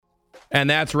And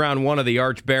that's round one of the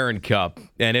Arch Barron Cup,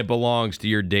 and it belongs to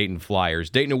your Dayton Flyers.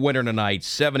 Dayton a winner tonight,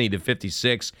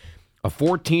 70-56, a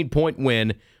 14-point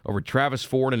win over Travis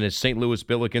Ford and his St. Louis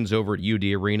Billikens over at UD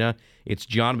Arena. It's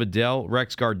John Bedell,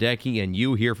 Rex Gardecki, and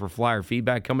you here for Flyer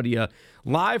Feedback, coming to you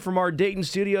live from our Dayton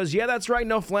studios. Yeah, that's right,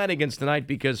 no Flanagans tonight,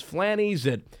 because Flannies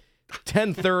at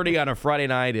 10:30 on a Friday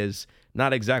night is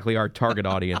not exactly our target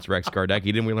audience, Rex Gardecki.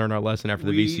 Didn't we learn our lesson after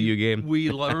the VCU game? We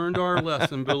learned our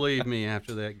lesson, believe me,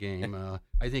 after that game.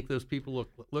 I think those people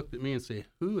looked at me and say,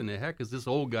 who in the heck is this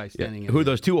old guy standing in Who are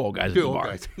those two old guys at the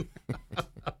bar?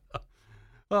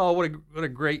 Oh, what a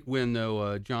great win,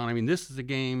 though, John. I mean, this is a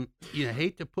game, you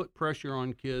hate to put pressure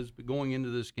on kids, but going into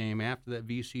this game after that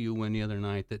VCU win the other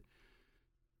night, that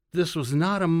this was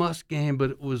not a must game, but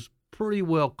it was pretty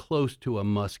well close to a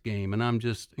must game. And I'm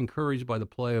just encouraged by the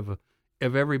play of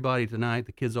everybody tonight,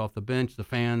 the kids off the bench, the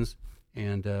fans,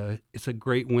 and it's a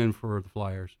great win for the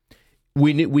Flyers.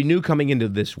 We knew coming into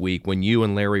this week, when you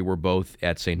and Larry were both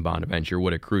at St. Bonaventure,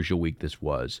 what a crucial week this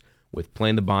was, with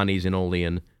playing the Bonnies in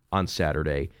Olean on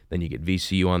Saturday, then you get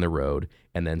VCU on the road,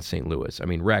 and then St. Louis. I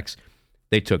mean, Rex,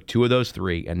 they took two of those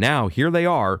three, and now here they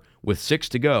are with 6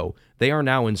 to go. They are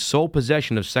now in sole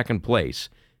possession of second place.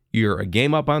 You're a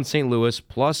game up on St. Louis,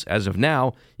 plus, as of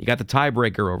now, you got the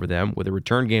tiebreaker over them with a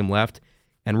return game left.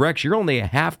 And, Rex, you're only a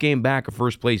half game back of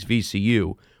first place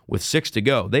VCU with 6 to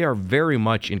go. They are very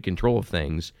much in control of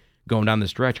things going down the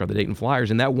stretch, are the Dayton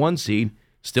Flyers, and that 1 seed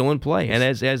still in play, and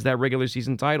as that regular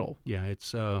season title. Yeah,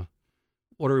 it's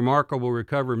what a remarkable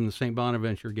recovery from the St.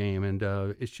 Bonaventure game, and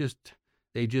it's just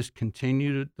they just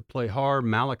continue to play hard.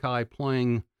 Malachi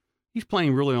he's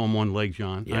playing really on one leg,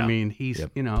 John. Yeah. I mean,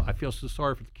 I feel so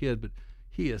sorry for the kid, but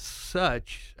he is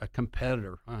such a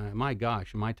competitor. My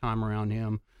gosh, in my time around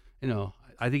him,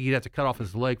 I think you'd have to cut off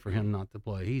his leg for him not to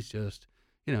play. He's just,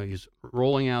 he's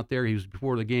rolling out there. He was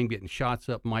before the game getting shots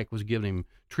up. Mike was giving him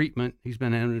treatment. He's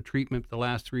been under treatment the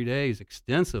last 3 days,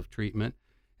 extensive treatment,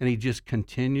 and he just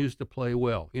continues to play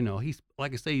well. He's,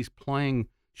 like I say, he's playing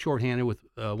shorthanded with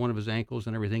one of his ankles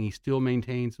and everything. He still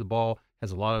maintains the ball,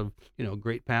 has a lot of,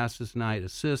 great passes tonight,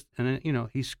 assists, and,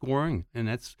 he's scoring, and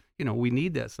that's, we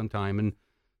need that sometime. And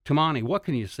Toumani, what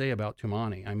can you say about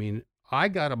Toumani? I mean, I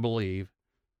got to believe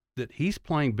that he's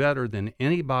playing better than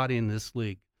anybody in this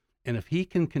league. And if he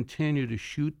can continue to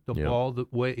shoot the ball the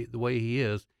way he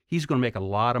is, he's going to make a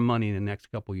lot of money in the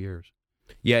next couple of years.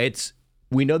 Yeah,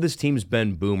 we know this team's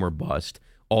been boom or bust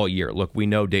all year. Look, we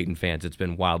know, Dayton fans, it's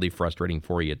been wildly frustrating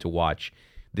for you to watch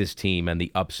this team and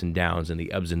the ups and downs and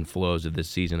the ebbs and flows of this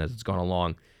season as it's gone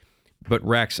along. But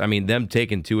Rex, I mean, them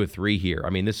taking 2 or 3 here, I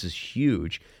mean, this is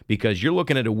huge, because you're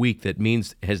looking at a week that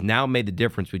has now made the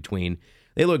difference between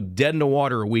they looked dead in the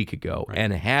water a week ago, right,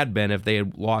 and had been if they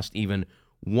had lost even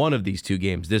one of these 2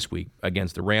 games this week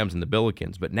against the Rams and the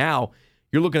Billikens. But now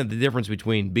you're looking at the difference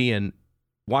between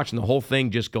watching the whole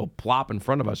thing just go plop in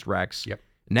front of us, Rex. Yep.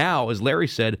 Now, as Larry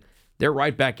said, they're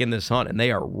right back in this hunt, and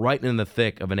they are right in the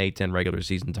thick of an A-10 regular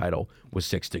season title with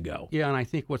 6 to go. Yeah, and I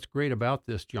think what's great about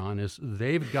this, John, is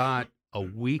they've got a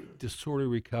week to sort of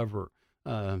recover.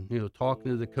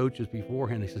 Talking to the coaches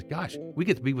beforehand, they says, gosh, we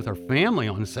get to be with our family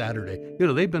on Saturday.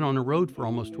 They've been on the road for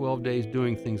almost 12 days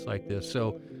doing things like this.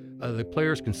 So the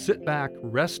players can sit back,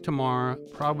 rest tomorrow,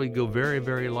 probably go very,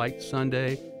 very light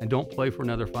Sunday, and don't play for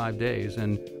another 5 days.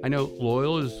 And I know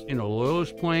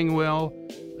Loyola's playing well.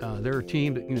 They're a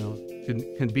team that,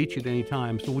 can beat you at any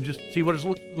time. So we'll just see what it's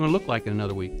going to look like in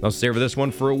another week. I'll savor this one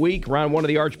for a week. Round 1 of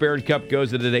the Arch Barron Cup goes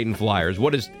to the Dayton Flyers.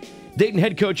 What does Dayton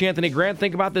head coach Anthony Grant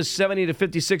think about this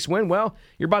 70-56 win? Well,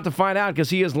 you're about to find out, because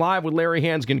he is live with Larry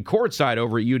Hansgen courtside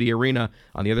over at UD Arena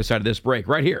on the other side of this break,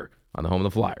 right here on the home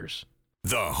of the Flyers.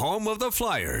 The home of the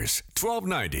Flyers,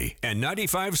 1290 and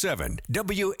 95.7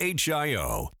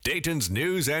 WHIO, Dayton's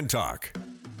News and Talk.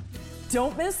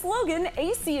 Don't miss Logan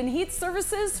AC and Heat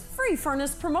Services free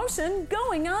furnace promotion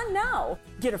going on now.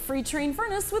 Get a free Trane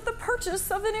furnace with the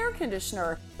purchase of an air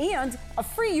conditioner and a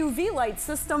free UV light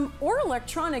system or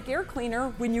electronic air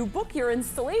cleaner when you book your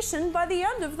installation by the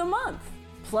end of the month.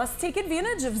 Plus, take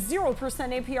advantage of 0%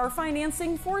 APR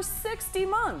financing for 60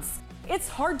 months. It's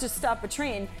hard to stop a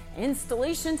Trane.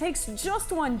 Installation takes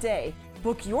just 1 day.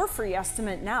 Book your free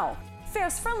estimate now.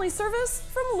 Fast, friendly service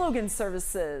from Logan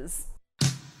Services.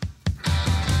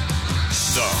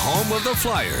 The home of the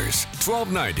Flyers,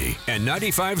 1290 and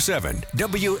 95.7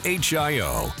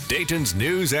 WHIO, Dayton's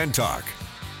News and Talk.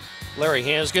 Larry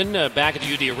Hansgen back at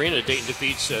the UD Arena. Dayton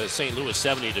defeats St. Louis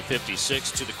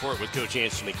 70-56. To the court with Coach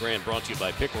Anthony Grant, brought to you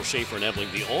by Pickle, Schaefer, and Ebling,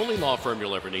 the only law firm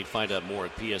you'll ever need. Find out more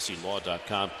at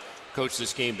psclaw.com. Coach,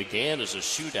 this game began as a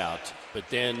shootout, but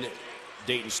then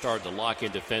Dayton started to lock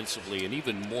in defensively, and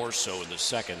even more so in the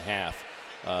second half.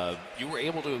 you were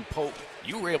able to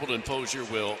impose your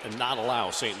will and not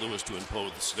allow St. Louis to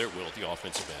impose their will at the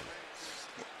offensive end.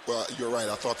 Well, you're right.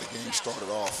 I thought the game started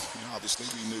off. Obviously,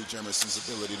 we knew Jemerson's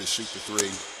ability to shoot the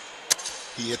three.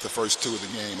 He hit the first two of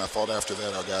the game. I thought after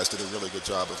that our guys did a really good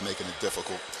job of making it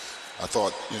difficult. I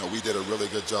thought, we did a really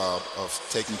good job of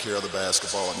taking care of the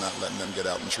basketball and not letting them get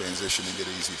out in transition and get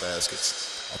easy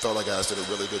baskets. I thought our guys did a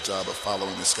really good job of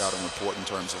following the scouting report in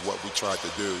terms of what we tried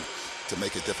to do to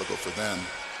make it difficult for them.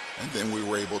 And then we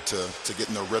were able to get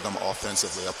in the rhythm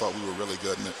offensively. I thought we were really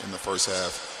good in the first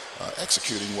half,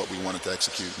 executing what we wanted to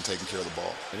execute and taking care of the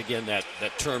ball. And again, that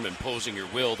term imposing your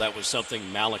will, that was something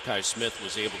Malachi Smith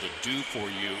was able to do for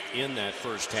you in that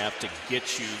first half to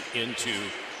get you into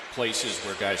places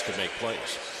where guys could make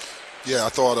plays. Yeah, I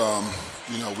thought,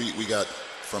 we got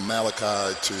from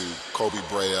Malachi to Kobe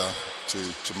Brea to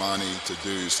Tamani to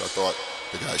Deuce. I thought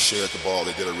the guys shared the ball.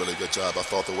 They did a really good job. I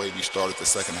thought the way we started the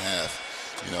second half,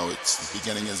 it's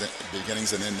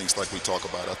beginnings and endings like we talk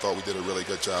about. I thought we did a really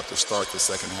good job to start the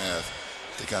second half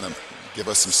to kind of give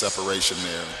us some separation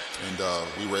there, and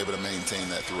we were able to maintain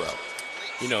that throughout.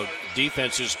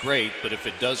 Defense is great, but if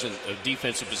a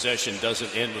defensive possession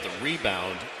doesn't end with a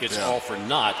rebound, it's all for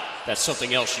naught. That's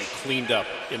something else you cleaned up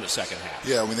in the second half.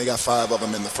 Yeah, they got 5 of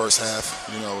them in the first half,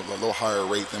 a little higher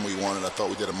rate than we wanted. I thought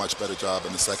we did a much better job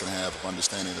in the second half of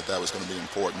understanding that was going to be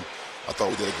important. I thought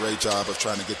we did a great job of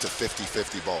trying to get to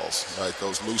 50-50 balls, right?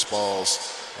 Those loose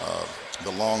balls,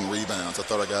 the long rebounds. I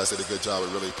thought our guys did a good job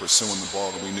of really pursuing the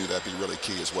ball, and we knew that'd be really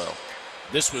key as well.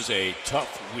 This was a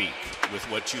tough week with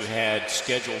what you had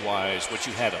schedule-wise, what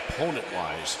you had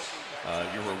opponent-wise.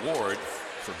 Your reward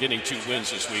for getting 2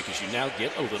 wins this week is you now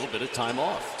get a little bit of time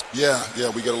off. Yeah,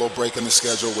 we get a little break in the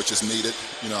schedule, which is needed.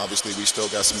 Obviously we still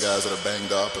got some guys that are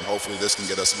banged up, and hopefully this can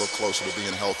get us a little closer to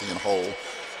being healthy and whole,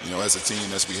 as a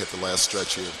team as we hit the last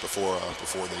stretch here before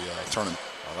the tournament.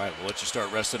 All right, we'll let you start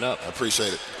resting up. I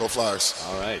appreciate it. Go Flyers.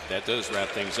 All right, that does wrap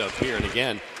things up here. And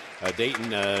again,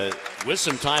 Dayton, with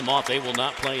some time off, they will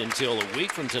not play until a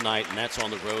week from tonight, and that's on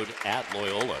the road at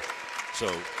Loyola.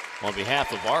 So on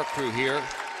behalf of our crew here,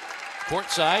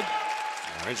 courtside,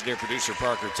 our engineer-producer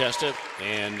Parker Testa,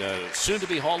 and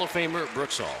soon-to-be Hall of Famer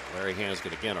Brooks Hall, Larry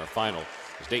Hansgen. Again, our final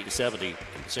is Dayton 70 and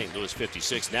St. Louis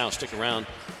 56. Now stick around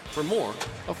for more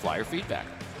of Flyer Feedback.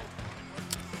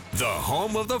 The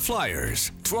home of the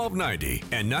Flyers, 1290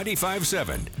 and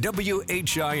 95.7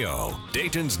 WHIO,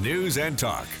 Dayton's News and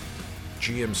Talk.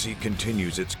 GMC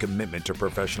continues its commitment to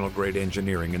professional-grade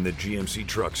engineering in the GMC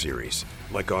Truck Series,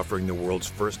 like offering the world's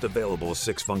first available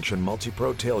 6-function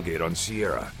multi-pro tailgate on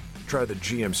Sierra. Try the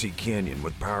GMC Canyon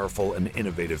with powerful and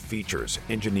innovative features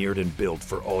engineered and built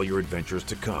for all your adventures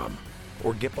to come.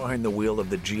 Or get behind the wheel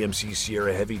of the GMC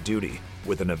Sierra Heavy Duty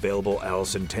with an available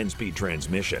Allison 10-speed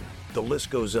transmission. The list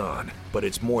goes on, but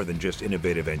it's more than just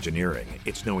innovative engineering.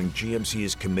 It's knowing GMC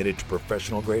is committed to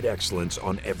professional-grade excellence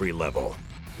on every level.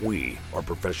 We are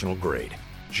professional-grade.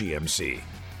 GMC.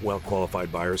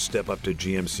 Well-qualified buyers step up to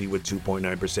GMC with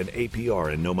 2.9%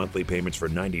 APR and no monthly payments for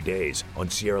 90 days on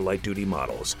Sierra light-duty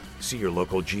models. See your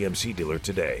local GMC dealer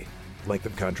today. Length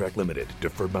of contract limited.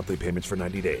 Deferred monthly payments for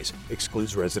 90 days.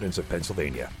 Excludes residents of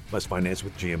Pennsylvania. Must finance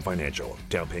with GM Financial.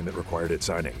 Down payment required at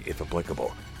signing, if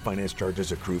applicable. Finance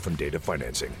charges accrue from date of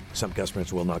financing. Some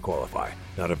customers will not qualify.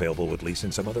 Not available with lease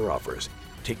and some other offers.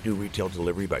 Take new retail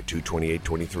delivery by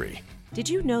 2/28/23. Did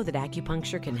you know that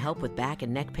acupuncture can help with back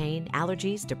and neck pain,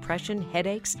 allergies, depression,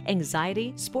 headaches,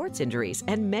 anxiety, sports injuries,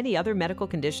 and many other medical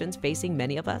conditions facing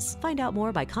many of us? Find out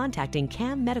more by contacting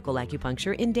CAM Medical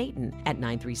Acupuncture in Dayton at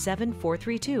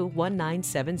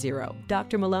 937-432-1970.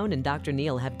 Dr. Malone and Dr.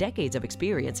 Neal have decades of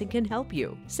experience and can help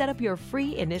you. Set up your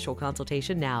free initial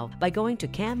consultation now by going to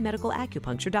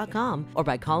cammedicalacupuncture.com or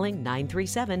by calling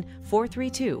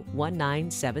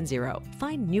 937-432-1970.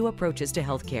 Find new approaches to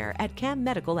healthcare at CAM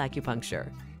Medical Acupuncture.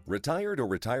 Retired or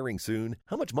retiring soon?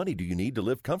 How much money do you need to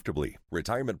live comfortably?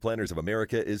 Retirement Planners of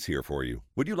America is here for you.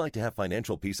 Would you like to have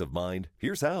financial peace of mind?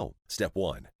 Here's how. Step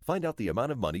 1. Find out the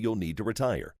amount of money you'll need to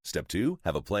retire. Step 2.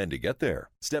 Have a plan to get there.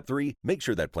 Step 3. Make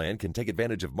sure that plan can take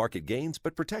advantage of market gains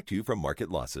but protect you from market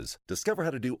losses. Discover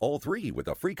how to do all 3 with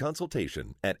a free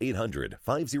consultation at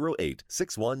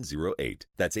 800-508-6108.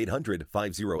 That's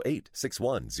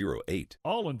 800-508-6108.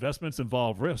 All investments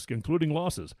involve risk, including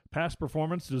losses. Past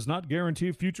performance does not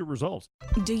guarantee future results.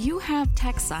 Do you have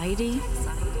taxiety?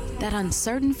 That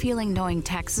uncertain feeling knowing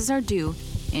taxes are due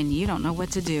and you don't know what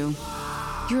to do.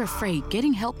 You're afraid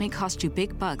getting help may cost you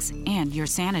big bucks and your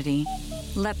sanity.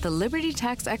 Let the Liberty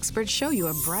Tax experts show you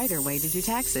a brighter way to do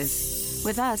taxes.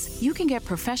 With us, you can get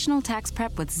professional tax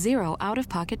prep with 0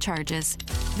 out-of-pocket charges.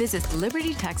 Visit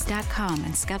LibertyTex.com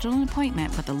and schedule an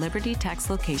appointment with a Liberty Tex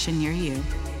location near you.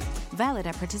 Valid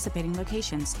at participating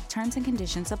locations. Terms and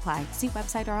conditions apply. See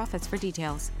website or office for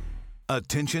details.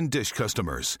 Attention Dish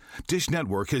customers. Dish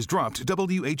Network has dropped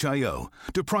WHIO,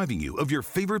 depriving you of your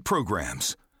favorite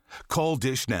programs. Call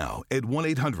Dish now at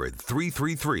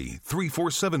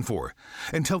 1-800-333-3474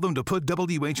 and tell them to put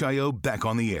WHIO back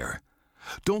on the air.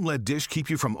 Don't let Dish keep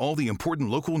you from all the important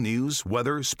local news,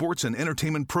 weather, sports, and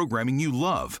entertainment programming you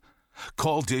love.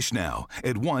 Call Dish now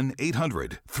at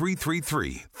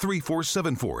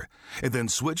 1-800-333-3474 and then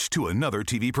switch to another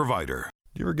TV provider.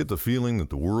 Do you ever get the feeling that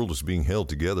the world is being held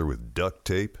together with duct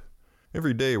tape?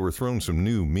 Every day we're thrown some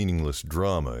new meaningless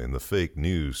drama in the fake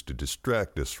news to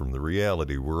distract us from the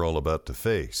reality we're all about to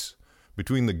face.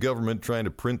 Between the government trying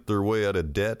to print their way out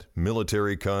of debt,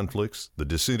 military conflicts, the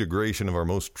disintegration of our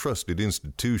most trusted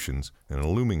institutions, and a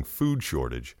looming food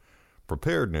shortage,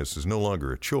 preparedness is no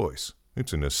longer a choice.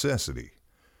 It's a necessity.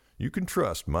 You can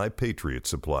trust My Patriot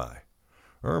Supply.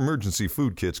 Our emergency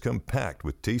food kits come packed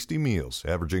with tasty meals,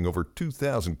 averaging over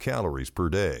 2,000 calories per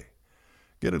day.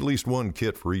 Get at least one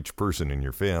kit for each person in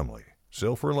your family.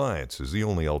 Self-reliance is the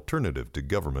only alternative to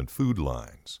government food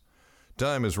lines.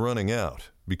 Time is running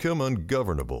out. Become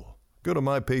ungovernable. Go to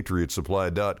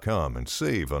MyPatriotSupply.com and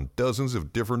save on dozens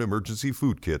of different emergency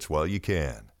food kits while you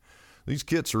can. These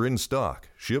kits are in stock,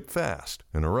 ship fast,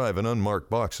 and arrive in unmarked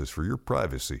boxes for your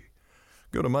privacy.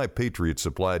 Go to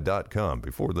MyPatriotSupply.com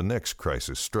before the next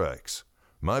crisis strikes.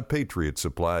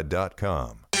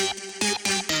 MyPatriotSupply.com.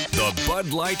 The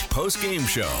Bud Light Post-Game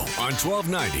Show on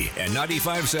 1290 and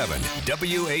 95.7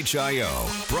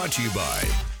 WHIO. Brought to you by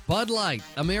Bud Light,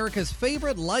 America's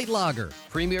favorite light lager.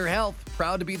 Premier Health,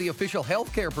 proud to be the official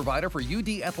healthcare provider for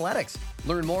UD Athletics.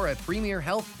 Learn more at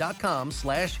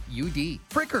premierhealth.com/UD.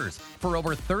 Frickers, for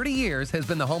over 30 years, has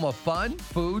been the home of fun,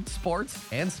 food, sports,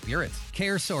 and spirits.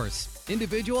 CareSource,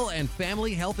 individual and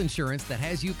family health insurance that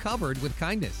has you covered with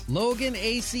kindness. Logan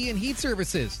AC and Heat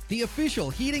Services, the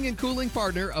official heating and cooling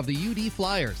partner of the UD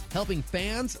Flyers, helping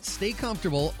fans stay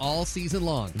comfortable all season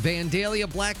long. Vandalia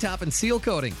Blacktop and Seal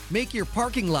Coating, make your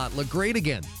parking lot look great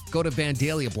again. Go to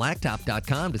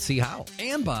VandaliaBlacktop.com to see how.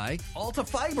 And by Alta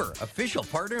Fiber, official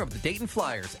partner of the Dayton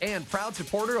Flyers and proud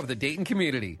supporter of the Dayton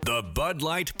community. The Bud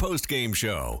Light Post-Game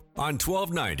Show on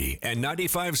 1290 and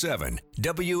 95.7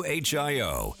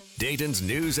 WHIO, Dayton's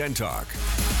News and Talk.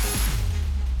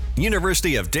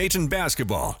 University of Dayton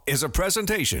Basketball is a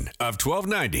presentation of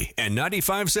 1290 and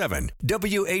 95.7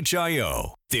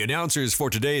 WHIO. The announcers for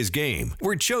today's game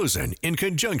were chosen in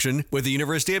conjunction with the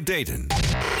University of Dayton.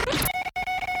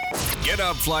 Get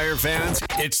up, Flyer fans.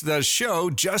 It's the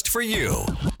show just for you.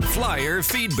 Flyer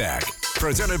Feedback,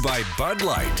 presented by Bud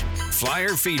Light.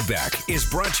 Flyer Feedback is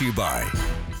brought to you by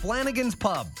Flanagan's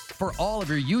Pub, for all of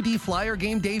your UD Flyer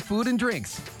game day food and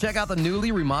drinks. Check out the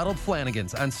newly remodeled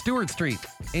Flanagan's on Stewart Street.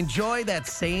 Enjoy that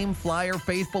same Flyer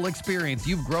faithful experience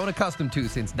you've grown accustomed to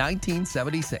since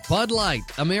 1976. Bud Light,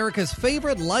 America's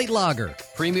favorite light lager.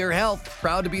 Premier Health,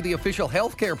 proud to be the official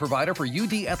healthcare provider for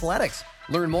UD Athletics.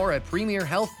 Learn more at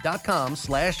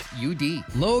premierhealth.com/UD.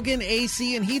 Logan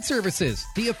AC and Heat Services,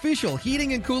 the official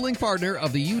heating and cooling partner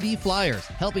of the UD Flyers,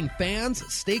 helping fans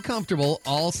stay comfortable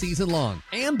all season long.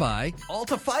 And by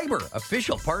Alta Fiber,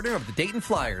 official partner of the Dayton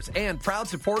Flyers and proud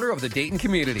supporter of the Dayton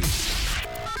community.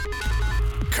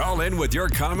 Call in with your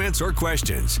comments or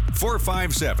questions.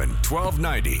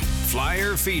 457-1290.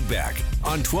 Flyer Feedback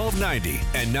on 1290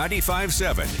 and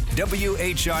 95.7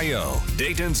 WHIO,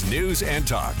 Dayton's News and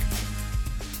Talk.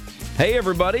 Hey,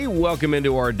 everybody. Welcome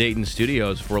into our Dayton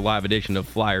studios for a live edition of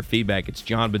Flyer Feedback. It's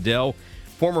John Bedell,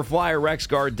 former Flyer Rex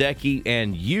Gardecki,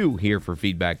 and you here for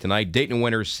feedback tonight. Dayton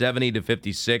winners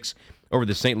 70-56 over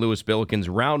the St. Louis Billikens.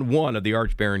 Round one of the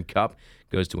Arch Barron Cup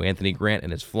goes to Anthony Grant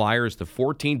and his Flyers. The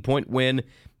 14-point win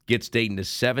gets Dayton to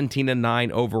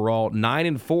 17-9 overall,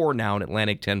 9-4 now in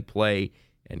Atlantic 10 play.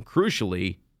 And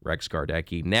crucially, Rex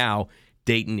Gardecki, now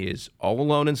Dayton is all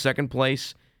alone in second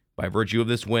place. By virtue of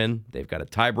this win, they've got a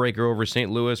tiebreaker over St.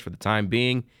 Louis for the time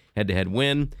being, head-to-head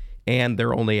win, and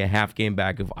they're only a half game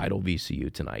back of Idle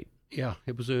VCU tonight. Yeah,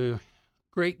 it was a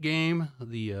great game.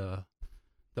 The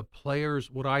players,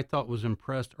 what I thought was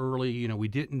impressed early, we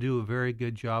didn't do a very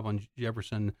good job on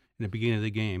Jefferson in the beginning of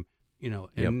the game.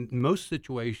 In most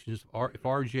situations, if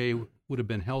RJ would have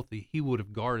been healthy, he would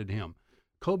have guarded him.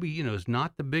 Kobe, is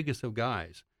not the biggest of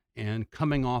guys. And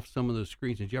coming off some of those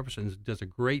screens, and Jefferson does a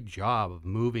great job of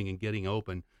moving and getting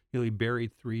open. He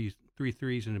buried three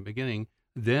threes in the beginning.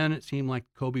 Then it seemed like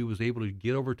Kobe was able to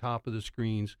get over top of the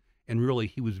screens, and really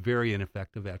he was very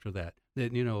ineffective after that.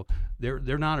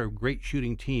 They're not a great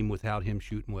shooting team without him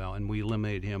shooting well, and we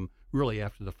eliminated him really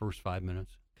after the first 5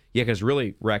 minutes. Yeah, because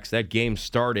really, Rex, that game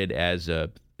started as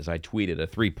I tweeted, a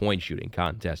 3-point shooting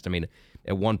contest. I mean,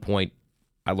 at one point,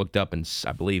 I looked up and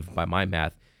I believe by my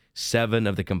math, 7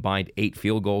 of the combined 8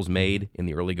 field goals made in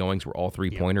the early goings were all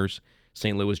 3-pointers.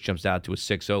 St. Louis jumps out to a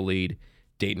 6-0 lead.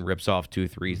 Dayton rips off 2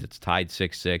 threes. It's tied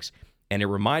 6-6. And it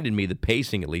reminded me, the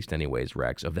pacing, at least anyways,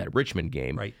 Rex, of that Richmond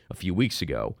game a few weeks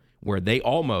ago, where they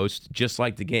almost, just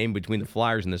like the game between the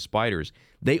Flyers and the Spiders,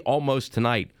 they almost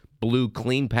tonight blew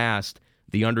clean past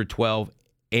the under 12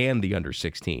 and the under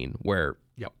 16, where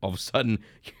all of a sudden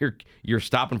you're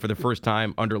stopping for the first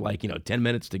time under 10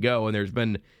 minutes to go, and there's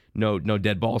been no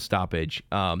dead ball stoppage.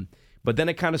 But then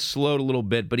it kind of slowed a little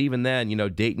bit. But even then,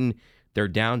 Dayton, they're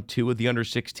down 2 at the under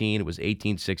 16. It was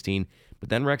 18-16. But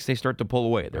then, Rex, they start to pull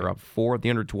away. They're up 4 at the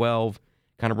under 12,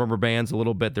 kind of rubber bands a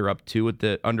little bit. They're up 2 at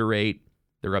the under 8.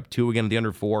 They're up 2 again at the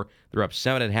under 4. They're up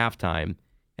 7 at halftime.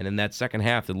 And in that second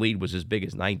half, the lead was as big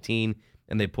as 19,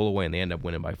 and they pull away, and they end up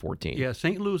winning by 14. Yeah,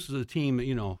 St. Louis is a team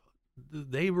that,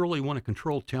 they really want to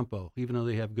control tempo, even though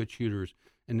they have good shooters.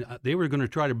 And they were going to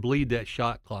try to bleed that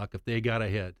shot clock if they got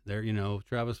ahead. They're,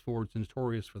 Travis Ford's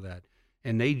notorious for that.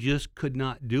 And they just could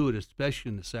not do it, especially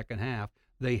in the second half.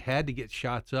 They had to get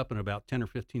shots up in about 10 or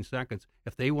 15 seconds.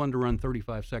 If they wanted to run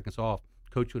 35 seconds off,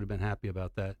 coach would have been happy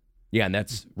about that. Yeah, and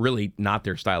that's really not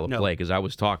their style of play, because I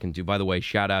was talking to, by the way,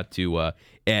 shout out to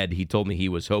Ed. He told me he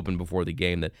was hoping before the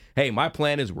game that, hey, my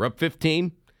plan is we're up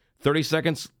 15, 30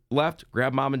 seconds left,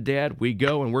 grab mom and dad, we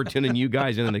go, and we're tuning you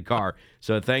guys in the car.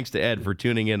 So thanks to Ed for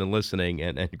tuning in and listening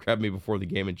and grabbing me before the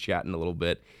game and chatting a little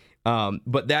bit.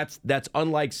 But that's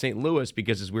unlike St. Louis,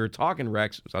 because as we were talking,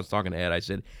 Rex, I was talking to Ed, I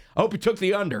said, I hope you took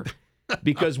the under,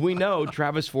 because we know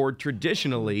Travis Ford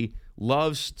traditionally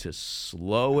loves to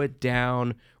slow it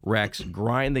down, Rex,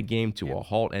 grind the game to a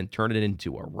halt and turn it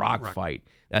into a rock fight.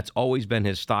 That's always been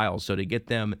his style. So to get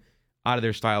them out of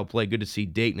their style of play, good to see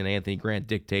Dayton and Anthony Grant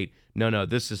dictate, no,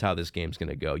 this is how this game's going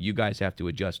to go. You guys have to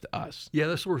adjust to us. Yeah,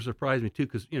 that sort of surprised me, too,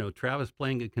 because, Travis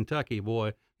playing at Kentucky,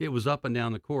 boy, it was up and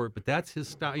down the court. But that's his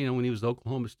style. When he was at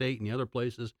Oklahoma State and the other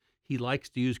places, he likes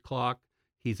to use clock.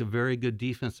 He's a very good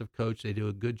defensive coach. They do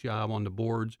a good job on the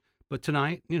boards. But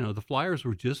tonight, the Flyers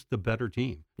were just the better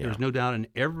team. Yeah. There's no doubt in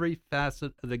every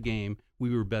facet of the game,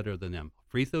 we were better than them.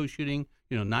 Free throw shooting,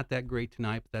 not that great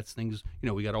tonight, but that's things,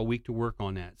 we got all week to work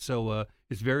on that. So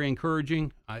it's very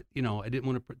encouraging. I didn't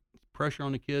want to put pressure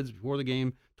on the kids before the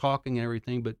game, talking and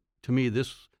everything, but to me,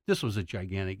 this was a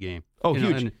gigantic game. Oh,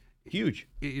 huge.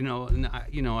 And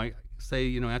I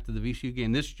say, after the VCU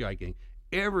game, this is gigantic.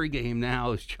 Every game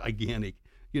now is gigantic.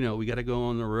 We got to go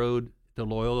on the road to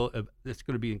Loyola. It's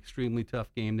going to be an extremely tough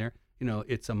game there.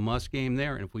 It's a must game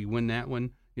there, and if we win that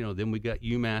one, then we got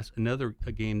UMass, another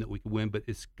game that we could win. But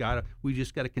we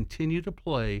just got to continue to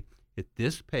play at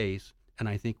this pace, and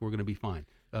I think we're going to be fine.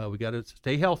 We got to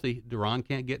stay healthy. Duran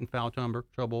can't get in foul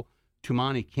trouble.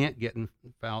 Tumani can't get in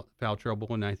foul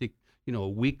trouble, and I think a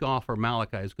week off for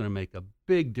Malachi is going to make a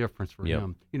big difference for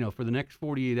him. For the next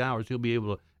 48 hours, he'll be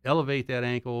able to elevate that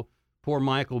ankle. Poor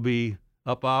Mike will be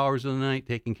up hours of the night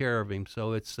taking care of him.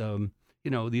 So it's,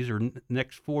 these are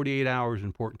next 48 hours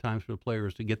important times for the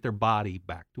players to get their body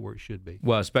back to where it should be.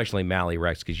 Well, especially Mally,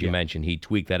 Rex, because you mentioned he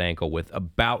tweaked that ankle with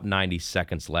about 90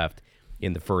 seconds left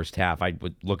in the first half. I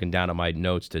was looking down at my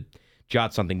notes to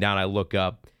jot something down. I look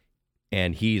up,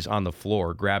 and he's on the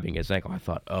floor grabbing his ankle. I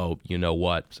thought, oh, you know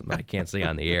what? Something I can't say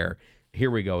on the air.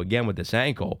 Here we go again with this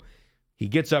ankle. He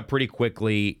gets up pretty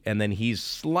quickly, and then he's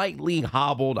slightly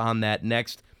hobbled on that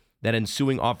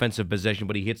ensuing offensive possession,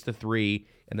 but he hits the 3,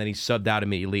 and then he's subbed out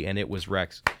immediately, and it was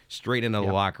Rex straight into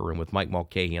the locker room with Mike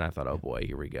Mulcahy, and I thought, oh boy,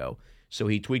 here we go. So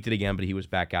he tweaked it again, but he was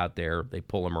back out there. They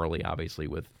pull him early, obviously,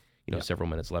 with several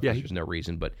minutes left. There's no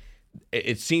reason, but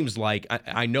it seems like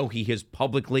I know he has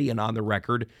publicly and on the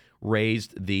record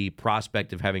raised the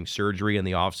prospect of having surgery in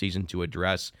the offseason to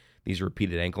address these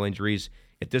repeated ankle injuries.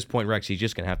 At this point, Rex, he's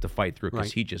just going to have to fight through it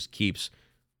because he just keeps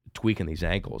tweaking these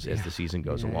ankles as the season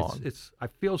goes along. I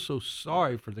feel so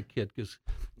sorry for the kid because,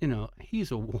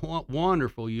 he's a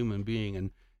wonderful human being, and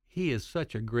he is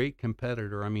such a great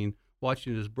competitor. I mean,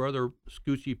 watching his brother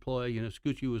Scoochie play,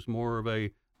 Scoochie was more of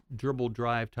a dribble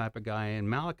drive type of guy, and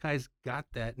Malachi's got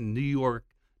that New York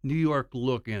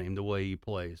look in him, the way he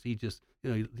plays. He just,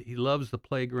 he loves the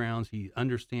playgrounds. He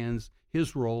understands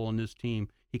his role on this team.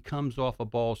 He comes off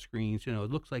of ball screens. It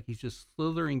looks like he's just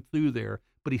slithering through there,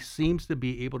 but he seems to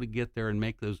be able to get there and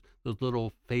make those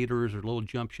little faders or little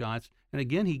jump shots. And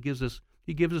again, he gives us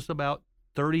about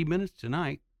 30 minutes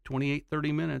tonight, 28,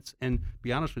 30 minutes. And to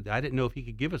be honest with you, I didn't know if he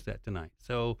could give us that tonight.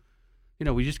 So,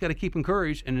 we just got to keep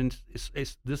encouraged, and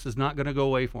this is not going to go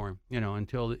away for him,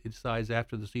 until it decides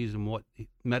after the season what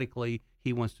medically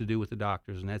he wants to do with the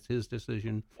doctors, and that's his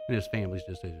decision and his family's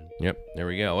decision. Yep, there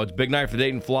we go. Well, it's a big night for the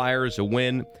Dayton Flyers. A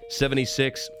win, 70,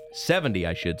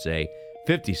 I should say,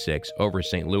 56 over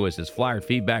St. Louis. It's Flyer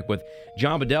Feedback with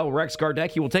John Bedell, Rex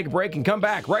Gardecki. We'll take a break and come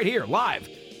back right here, live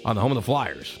on the home of the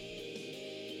Flyers.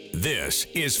 This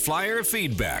is Flyer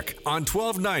Feedback on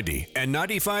 1290 and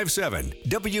 95.7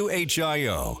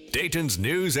 WHIO, Dayton's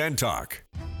News and Talk.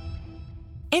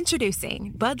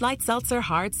 Introducing Bud Light Seltzer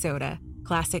Hard Soda.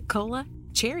 Classic Cola,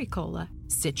 Cherry Cola,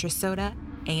 Citrus Soda,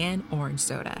 and Orange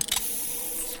Soda.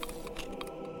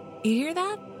 You hear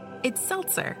that? It's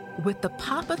seltzer with the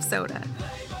pop of soda.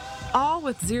 All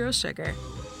with zero sugar.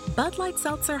 Bud Light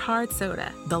Seltzer Hard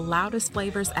Soda, the loudest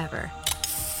flavors ever.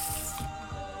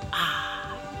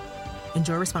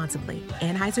 Enjoy responsibly.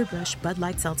 Anheuser-Busch Bud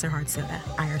Light Seltzer Hard Soda.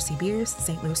 IRC Beers,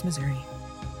 St. Louis, Missouri.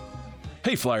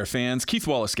 Hey Flyer fans, Keith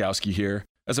Walaskowski here.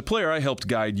 As a player, I helped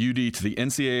guide UD to the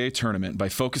NCAA tournament by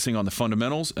focusing on the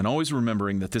fundamentals and always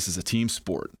remembering that this is a team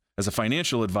sport. As a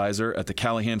financial advisor at the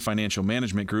Callahan Financial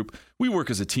Management Group, we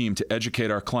work as a team to educate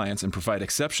our clients and provide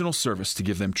exceptional service to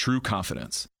give them true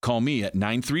confidence. Call me at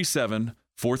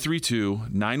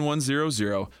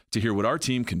 937-432-9100 to hear what our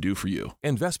team can do for you.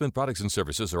 Investment products and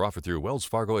services are offered through Wells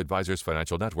Fargo Advisors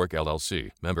Financial Network,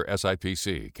 LLC. Member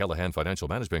SIPC. Callahan Financial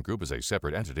Management Group is a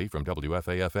separate entity from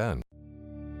WFAFN.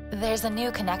 There's a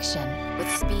new connection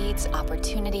with speeds,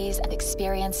 opportunities, and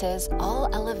experiences, all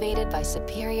elevated by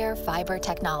superior fiber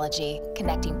technology,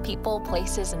 connecting people,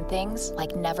 places, and things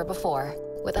like never before.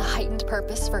 With a heightened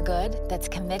purpose for good that's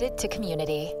committed to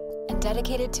community and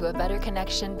dedicated to a better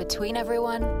connection between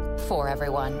everyone, for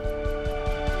everyone.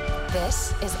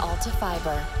 This is Alta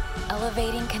Fiber,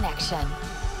 elevating connection.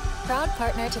 Proud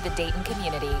partner to the Dayton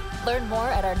community. Learn more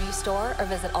at our new store or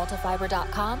visit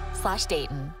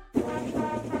altafiber.com/Dayton.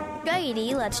 Go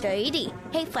UD, let's go UD.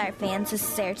 Hey Flyer fans, this is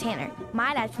Sarah Tanner.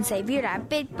 My dad can save your dad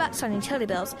big bucks on utility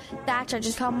bills. That's why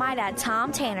just call my dad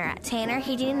Tom Tanner at Tanner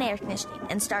Heating and Air Conditioning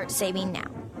and start saving now.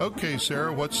 Okay,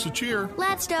 Sarah, what's the cheer?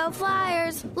 Let's go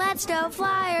Flyers! Let's go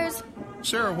Flyers!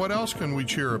 Sarah, what else can we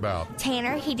cheer about?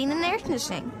 Tanner Heating and Air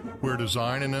Conditioning. Where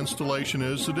design and installation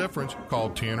is the difference.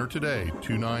 Call Tanner today,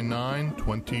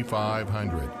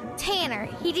 299-2500. Tanner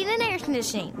Heating and Air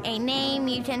Conditioning, a name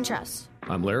you can trust.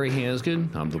 I'm Larry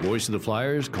Hansgen. I'm the voice of the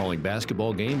Flyers, calling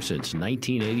basketball games since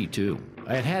 1982.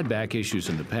 I had had back issues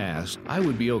in the past. I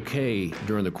would be okay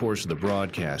during the course of the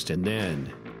broadcast, and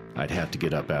then I'd have to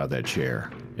get up out of that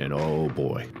chair. And oh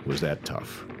boy, was that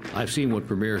tough. I've seen what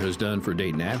Premier has done for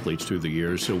Dayton athletes through the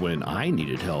years, so when I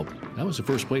needed help, that was the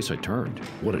first place I turned.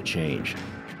 What a change.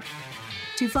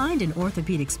 To find an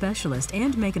orthopedic specialist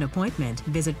and make an appointment,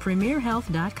 visit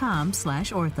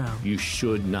premierhealth.com/ortho. You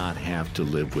should not have to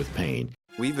live with pain.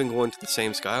 We've been going to the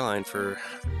same Skyline for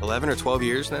 11 or 12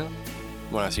 years now.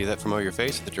 When I see that familiar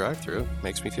face at the drive-thru, it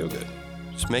makes me feel good.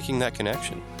 Just making that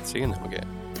connection, seeing them again.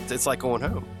 It's like going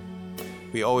home.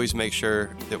 We always make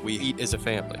sure that we eat as a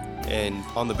family. And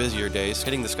on the busier days,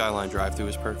 hitting the Skyline drive-thru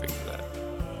is perfect for that.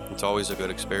 It's always a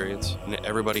good experience, and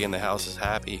everybody in the house is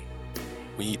happy.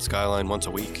 We eat Skyline once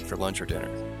a week for lunch or dinner.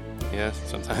 Yeah,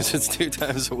 sometimes it's 2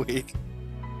 times a week.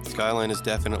 Skyline is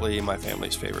definitely my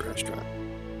family's favorite restaurant.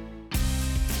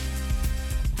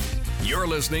 You're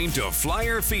listening to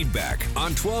Flyer Feedback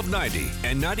on 1290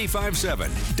 and 95.7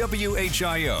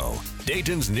 WHIO,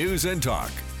 Dayton's News and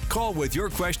Talk. Call with your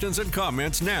questions and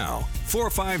comments now.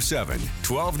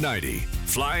 457-1290.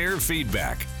 Flyer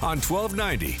Feedback on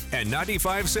 1290 and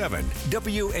 95.7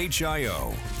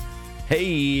 WHIO.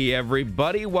 Hey,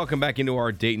 everybody. Welcome back into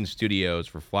our Dayton studios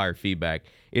for Flyer Feedback.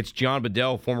 It's John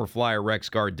Bedell, former Flyer Rex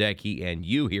Gardecki, and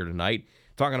you here tonight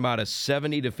talking about a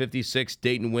 70-56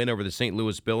 Dayton win over the St.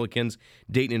 Louis Billikens.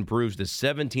 Dayton improves to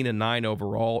 17-9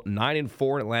 overall,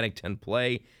 9-4 in Atlantic 10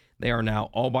 play. They are now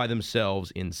all by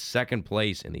themselves in second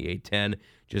place in the A-10,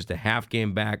 just a half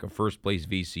game back of first place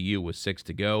VCU with 6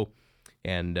 to go.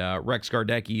 And Rex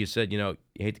Gardecki, you said, you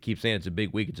hate to keep saying it's a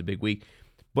big week,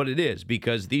 but it is,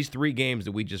 because these 3 games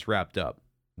that we just wrapped up,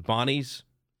 Bonnie's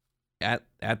at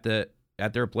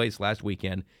their place last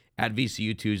weekend, at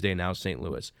VCU Tuesday, now St.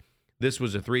 Louis. This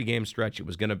was a 3-game stretch. It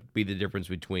was going to be the difference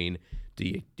between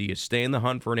do you stay in the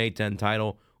hunt for an A-10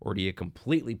 title, or do you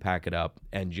completely pack it up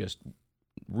and just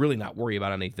really not worry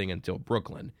about anything until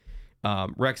Brooklyn.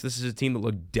 Rex, this is a team that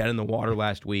looked dead in the water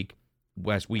last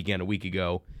weekend, a week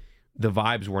ago. The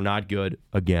vibes were not good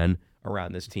again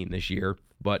around this team this year,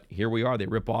 but here we are. They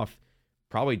rip off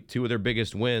probably 2 of their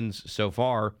biggest wins so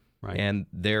far, right, and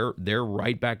they're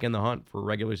right back in the hunt for a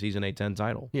regular season A-10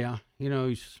 title. Yeah,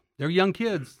 they're young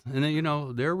kids, and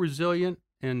they're resilient,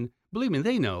 and believe me,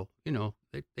 they know.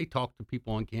 They talk to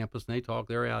people on campus, and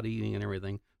they're out eating and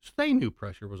everything. So they knew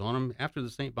pressure was on them. After the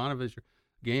St. Bonaventure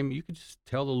game, you could just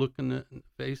tell the look in the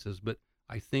faces. But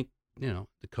I think,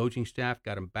 the coaching staff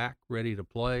got them back ready to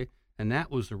play, and that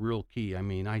was the real key. I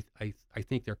mean, I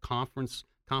think their confidence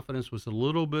was a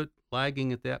little bit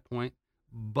lagging at that point,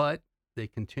 but they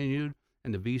continued,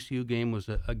 and the VCU game was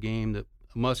a game a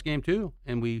must game too,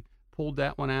 and we pulled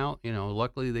that one out.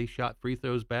 Luckily they shot free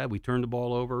throws bad. We turned the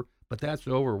ball over, but that's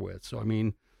over with. So, I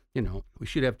mean, we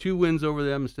should have 2 wins over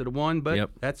them instead of 1, but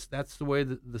that's the way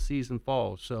the season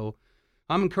falls. So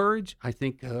I'm encouraged. I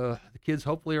think the kids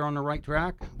hopefully are on the right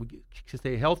track. We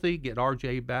stay healthy, get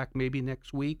RJ back maybe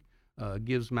next week,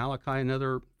 gives Malachi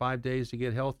another 5 days to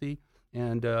get healthy.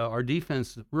 And our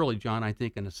defense, really, John, I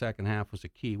think in the second half was a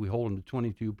key. We hold them to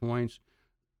 22 points.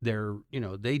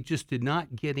 They just did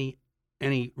not get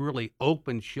any really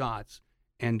open shots.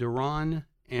 And Duran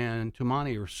and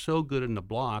Tumani are so good in the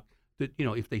block that,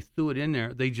 if they threw it in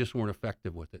there, they just weren't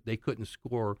effective with it. They couldn't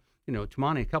score.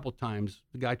 Tumani, a couple times,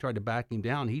 the guy tried to back him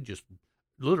down. He just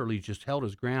literally just held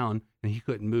his ground, and he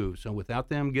couldn't move. So without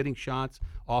them getting shots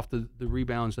off the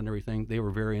rebounds and everything, they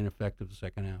were very ineffective the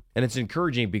second half. And it's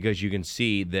encouraging because you can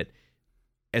see that,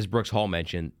 as Brooks Hall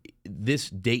mentioned, this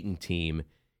Dayton team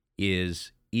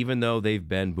is, even though they've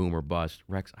been boom or bust,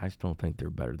 Rex, I still think they're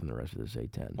better than the rest of this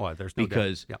A-10. Oh, there's no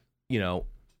because, doubt.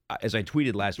 As I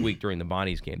tweeted last week during the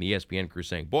Bonnies game, the ESPN crew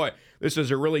saying, boy, this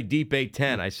is a really deep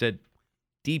A-10. I said,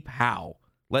 deep how?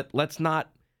 Let's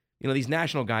not, these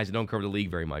national guys that don't cover the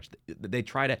league very much, they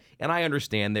try to, and I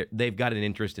understand they've got an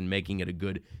interest in making it a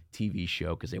good TV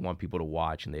show because they want people to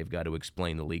watch, and they've got to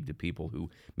explain the league to people who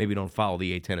maybe don't follow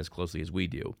the A-10 as closely as we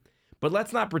do. But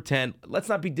let's not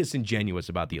be disingenuous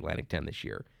about the Atlantic 10 this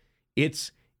year.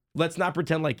 Let's not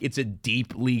pretend like it's a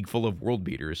deep league full of world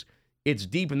beaters. It's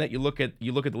deep in that you look at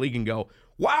the league and go,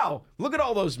 wow, look at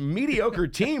all those mediocre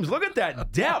teams. Look at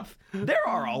that depth. There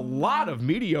are a lot of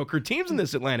mediocre teams in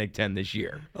this Atlantic 10 this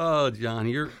year. Oh, John,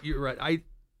 you're right.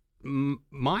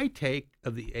 My take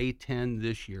of the A-10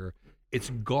 this year, it's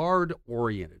guard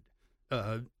oriented.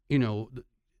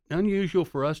 Unusual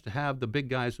for us to have the big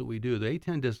guys that we do. The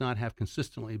A-10 does not have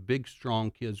consistently big, strong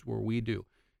kids where we do.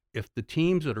 If the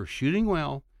teams that are shooting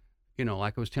well,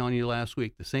 like I was telling you last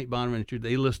week, the St. Bonaventure,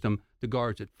 they list the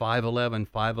guards at 5'11", and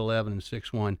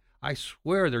 6'1". I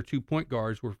swear their 2-point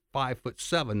guards were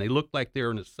 5'7". They looked like they were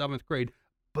in the 7th grade,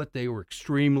 but they were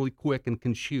extremely quick and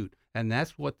can shoot. And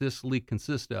that's what this league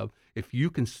consists of. If you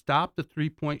can stop the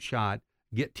 3-point shot,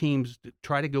 get teams to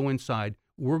try to go inside,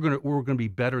 we're gonna be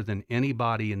better than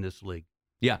anybody in this league.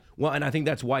 Yeah, well, and I think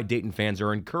that's why Dayton fans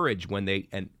are encouraged when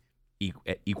at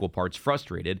equal parts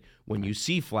frustrated when you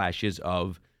see flashes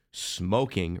of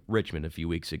smoking Richmond a few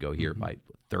weeks ago here by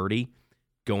 30,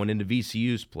 going into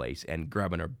VCU's place and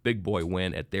grabbing a big boy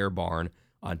win at their barn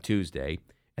on Tuesday.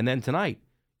 And then tonight,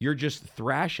 you're just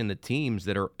thrashing the teams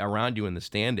that are around you in the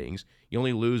standings. You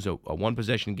only lose a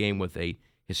one-possession game with a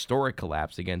historic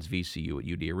collapse against VCU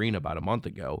at UD Arena about a month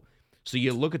ago. So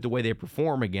you look at the way they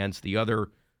perform against the other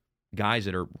guys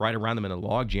that are right around them in a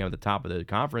logjam at the top of the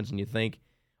conference, and you think,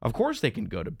 of course they can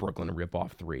go to Brooklyn and rip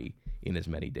off 3 in as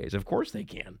many days. Of course they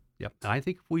can. Yep. I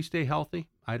think if we stay healthy,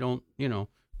 I know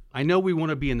we want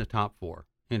to be in the top 4.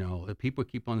 People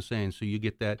keep on saying, so you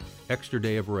get that extra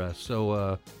day of rest.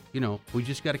 So, we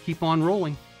just got to keep on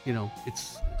rolling.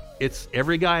 It's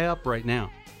every guy up right now.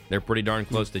 They're pretty darn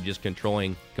close to just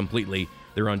controlling completely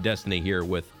their own destiny here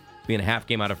with being a half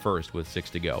game out of first with 6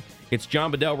 to go. It's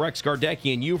John Bedell, Rex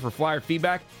Gardecki, and you for Flyer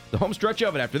Feedback. The home stretch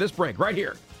of it after this break right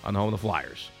here on the home of the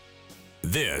Flyers.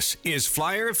 This is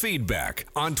Flyer Feedback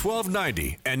on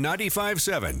 1290 and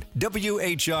 95.7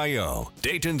 WHIO,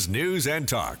 Dayton's News and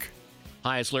Talk.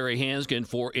 Hi, it's Larry Hansgen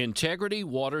for Integrity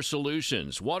Water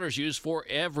Solutions. Water's used for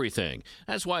everything.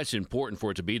 That's why it's important for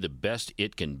it to be the best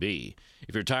it can be.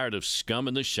 If you're tired of scum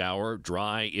in the shower,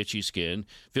 dry, itchy skin,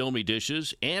 filmy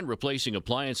dishes, and replacing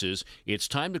appliances, it's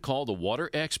time to call the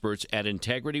water experts at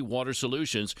Integrity Water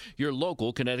Solutions, your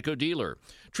local Connecticut dealer.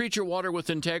 Treat your water with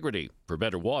integrity. For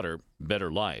better water,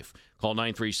 better life. Call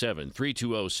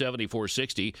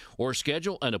 937-320-7460 or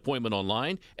schedule an appointment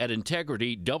online at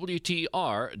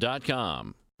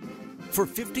integritywtr.com. For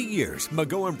 50 years,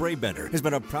 McGowan Brabender has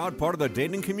been a proud part of the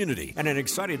Dayton community and an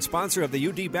excited sponsor of the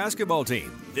UD basketball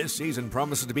team. This season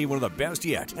promises to be one of the best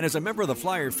yet, and as a member of the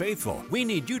Flyer faithful, we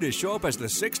need you to show up as the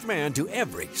 6th man to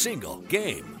every single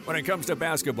game. When it comes to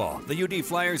basketball, the UD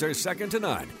Flyers are second to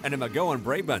none, and in McGowan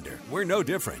Brabender, we're no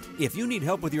different. If you need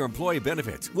help with your employee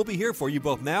benefits, we'll be here for you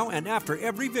both now and after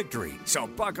every victory. So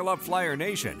buckle up, Flyer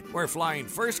Nation. We're flying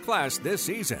first class this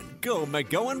season. Go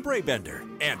McGowan Brabender,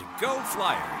 and go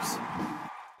Flyers!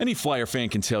 Any Flyer fan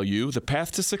can tell you the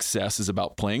path to success is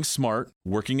about playing smart,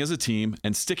 working as a team,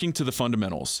 and sticking to the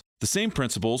fundamentals. The same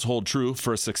principles hold true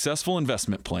for a successful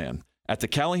investment plan. At the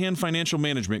Callahan Financial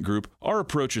Management Group, our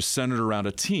approach is centered around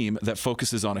a team that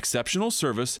focuses on exceptional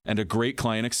service and a great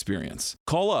client experience.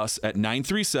 Call us at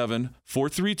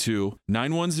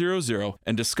 937-432-9100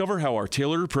 and discover how our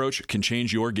tailored approach can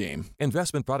change your game.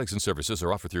 Investment products and services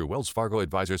are offered through Wells Fargo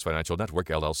Advisors Financial Network,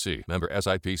 LLC. Member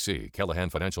SIPC. Callahan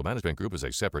Financial Management Group is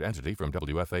a separate entity from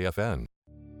WFAFN.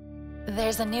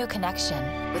 There's a new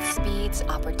connection with speeds,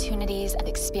 opportunities, and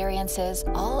experiences,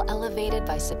 all elevated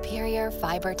by superior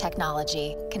fiber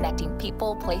technology, connecting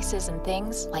people, places, and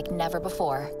things like never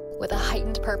before. With a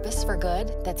heightened purpose for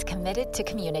good that's committed to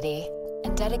community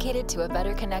and dedicated to a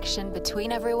better connection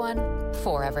between everyone,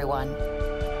 for everyone.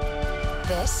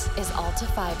 This is Alta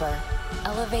Fiber,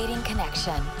 elevating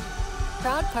connection.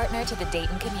 Proud partner to the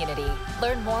Dayton community.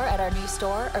 Learn more at our new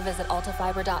store or visit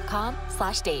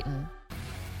altafiber.com/Dayton.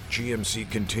 GMC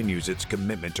continues its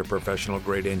commitment to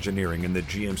professional-grade engineering in the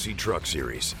GMC Truck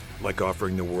Series, like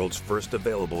offering the world's first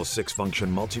available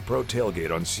 6-function multi-pro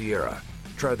tailgate on Sierra.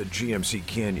 Try the GMC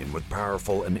Canyon with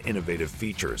powerful and innovative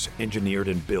features engineered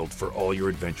and built for all your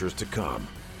adventures to come.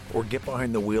 Or get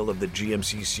behind the wheel of the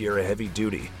GMC Sierra Heavy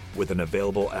Duty with an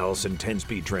available Allison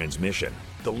 10-speed transmission.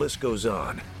 The list goes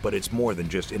on, but it's more than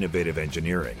just innovative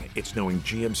engineering. It's knowing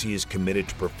GMC is committed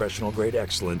to professional-grade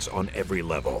excellence on every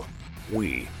level.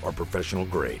 We are professional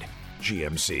grade.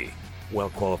 GMC.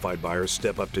 Well-qualified buyers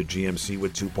step up to GMC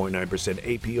with 2.9%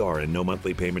 APR and no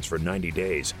monthly payments for 90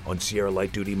 days on Sierra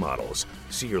Light Duty models.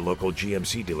 See your local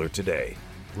GMC dealer today.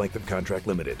 Length of contract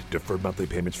limited. Deferred monthly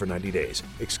payments for 90 days.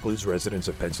 Excludes residents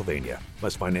of Pennsylvania.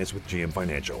 Must finance with GM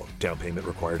Financial. Down payment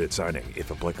required at signing, if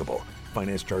applicable.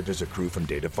 Finance charges accrue from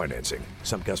date of financing.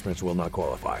 Some customers will not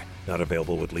qualify. Not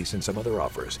available with lease and some other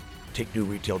offers. Take new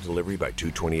retail delivery by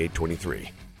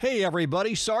 2/28/23. Hey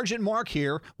everybody, Sergeant Mark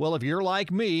here. Well, if you're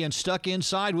like me and stuck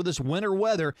inside with this winter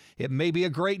weather, it may be a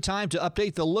great time to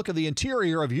update the look of the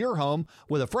interior of your home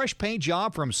with a fresh paint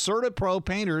job from CertaPro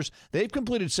Painters. They've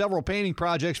completed several painting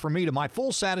projects for me to my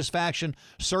full satisfaction.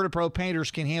 CertaPro Painters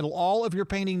can handle all of your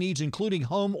painting needs, including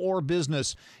home or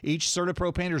business. Each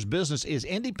CertaPro Painters business is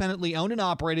independently owned and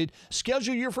operated.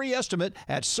 Schedule your free estimate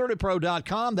at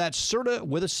CertaPro.com. That's Certa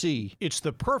with a C. It's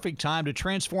the perfect time to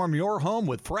transform your home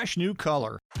with fresh new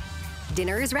color.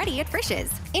 Dinner is ready at Frisch's.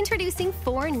 Introducing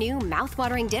 4 new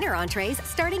mouth-watering dinner entrees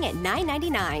starting at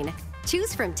 $9.99.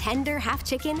 Choose from tender half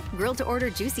chicken, grilled-to-order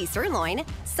juicy sirloin,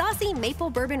 saucy maple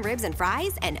bourbon ribs and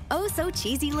fries, and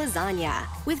oh-so-cheesy lasagna.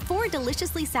 With 4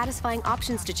 deliciously satisfying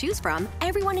options to choose from,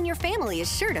 everyone in your family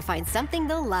is sure to find something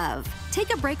they'll love.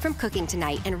 Take a break from cooking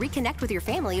tonight and reconnect with your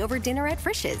family over dinner at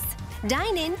Frisch's.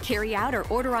 Dine in, carry out, or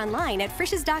order online at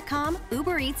Frisch's.com,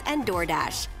 Uber Eats, and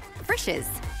DoorDash. Frisch's.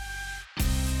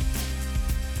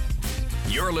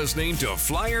 You're listening to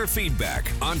Flyer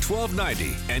Feedback on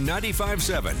 1290 and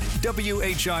 95.7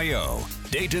 WHIO,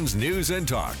 Dayton's News and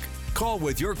Talk. Call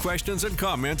with your questions and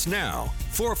comments now.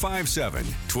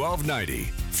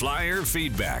 457-1290. Flyer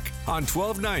Feedback on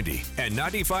 1290 and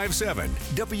 95.7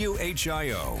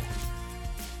 WHIO.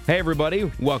 Hey, everybody.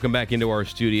 Welcome back into our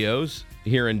studios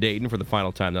here in Dayton for the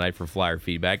final time tonight for Flyer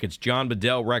Feedback. It's John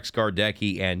Bedell, Rex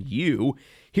Gardecki, and you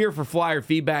here for Flyer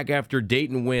Feedback after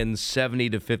Dayton wins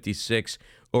 70-56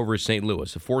 over St.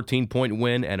 Louis. A 14-point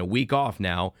win and a week off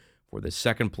now for the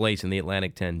second place in the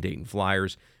Atlantic 10 Dayton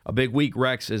Flyers. A big week,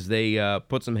 Rex, as they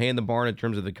put some hay in the barn in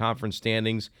terms of the conference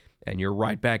standings, and you're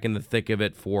right back in the thick of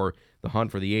it for the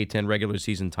hunt for the A10 regular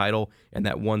season title and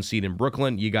that 1 seed in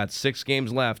Brooklyn. You got 6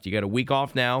 games left. You got a week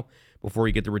off now before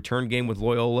you get the return game with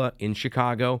Loyola in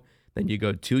Chicago. Then you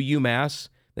go to UMass.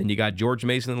 Then you got George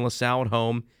Mason and LaSalle at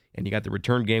home. And you got the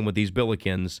return game with these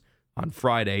Billikens on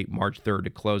Friday, March 3rd, to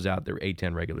close out their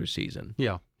A10 regular season.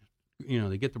 Yeah.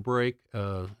 They get the break.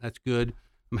 That's good.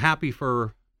 I'm happy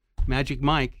for Magic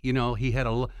Mike. He had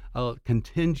a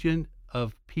contingent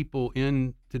of people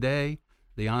in today.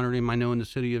 They honored him, I know, in the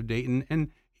city of Dayton.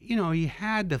 And, he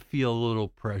had to feel a little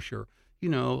pressure.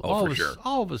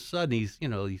 All of a sudden, he's,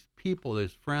 these people,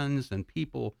 his friends and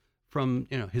people from,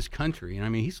 his country. And I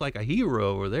mean, he's like a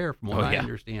hero over there from what I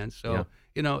understand. So,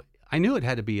 I knew it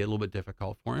had to be a little bit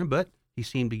difficult for him, but he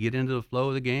seemed to get into the flow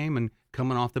of the game, and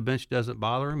coming off the bench doesn't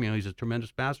bother him. He's a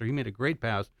tremendous passer. He made a great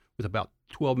pass with about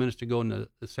 12 minutes to go in the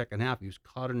second half. He was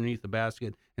caught underneath the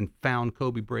basket and found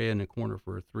Kobe Brea in the corner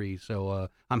for a 3. So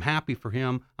I'm happy for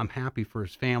him. I'm happy for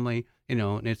his family.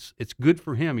 And it's good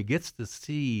for him. He gets to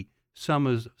see some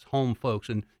of his home folks.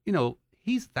 And,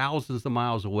 he's thousands of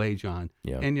miles away, John.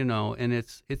 Yeah. And and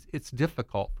it's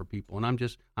difficult for people. And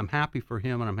I'm happy for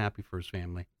him, and I'm happy for his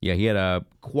family. Yeah, he had a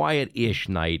quiet-ish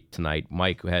night tonight.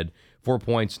 Mike had 4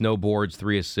 points, no boards,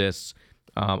 3 assists.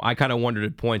 I kind of wondered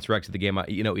at points, Rex, at the game,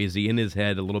 is he in his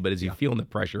head a little bit? Is he feeling the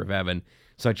pressure of having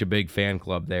such a big fan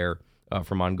club there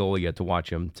from Mongolia to watch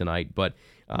him tonight? But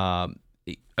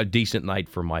a decent night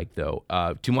for Mike, though.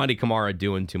 Toumani Camara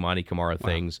doing Toumani Camara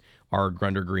things. Our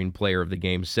Grunder Green player of the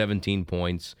game, 17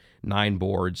 points, 9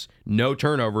 boards, no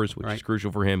turnovers, which is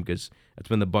crucial for him because that's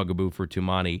been the bugaboo for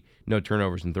Toumani. No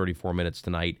turnovers in 34 minutes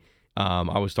tonight.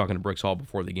 I was talking to Brooks Hall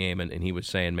before the game, and he was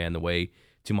saying, man, the way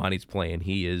Toumani's playing,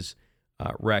 he is,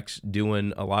 Rex,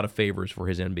 doing a lot of favors for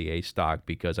his NBA stock,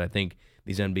 because I think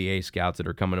these NBA scouts that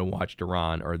are coming to watch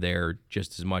Duran are there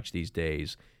just as much these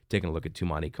days, taking a look at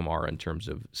Toumani Camara in terms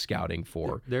of scouting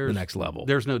for the next level.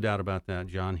 There's no doubt about that,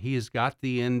 John. He has got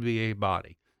the NBA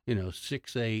body.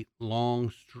 6'8",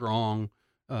 long, strong,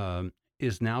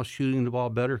 is now shooting the ball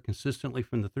better consistently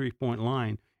from the three-point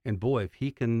line. And boy, if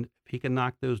he can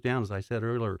knock those down, as I said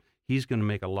earlier, he's going to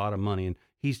make a lot of money. And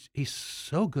he's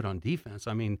so good on defense.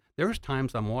 I mean, there's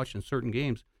times I'm watching certain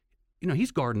games,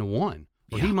 he's guarding a 1,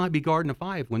 or he might be guarding a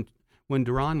 5. When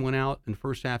Duran went out in the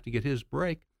first half to get his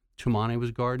break, Toumani was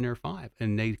guarding their 5,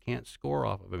 and they can't score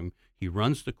off of him. He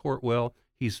runs the court well.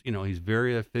 He's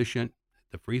very efficient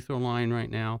at the free throw line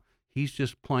right now. He's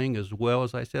just playing as well,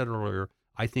 as I said earlier,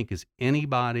 I think, as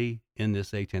anybody in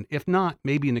this A-10. If not,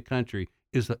 maybe in the country,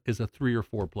 is a 3 or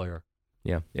 4 player.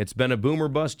 Yeah, it's been a boom or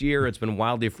bust year. It's been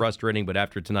wildly frustrating, but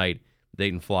after tonight,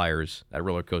 Dayton Flyers, that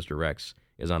roller coaster, Rex,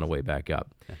 is on the way back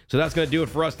up. So that's going to do it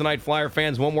for us tonight, Flyer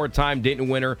fans. One more time, Dayton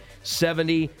winner,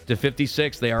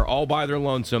 70-56. They are all by their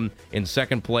lonesome in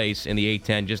second place in the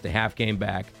A-10, just a half game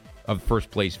back of first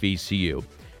place VCU.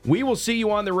 We will see you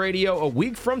on the radio a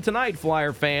week from tonight,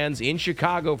 Flyer fans, in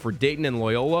Chicago for Dayton and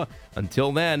Loyola.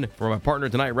 Until then, for my partner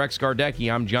tonight, Rex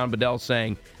Gardecki, I'm John Bedell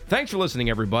saying thanks for listening,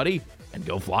 everybody, and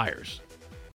go Flyers.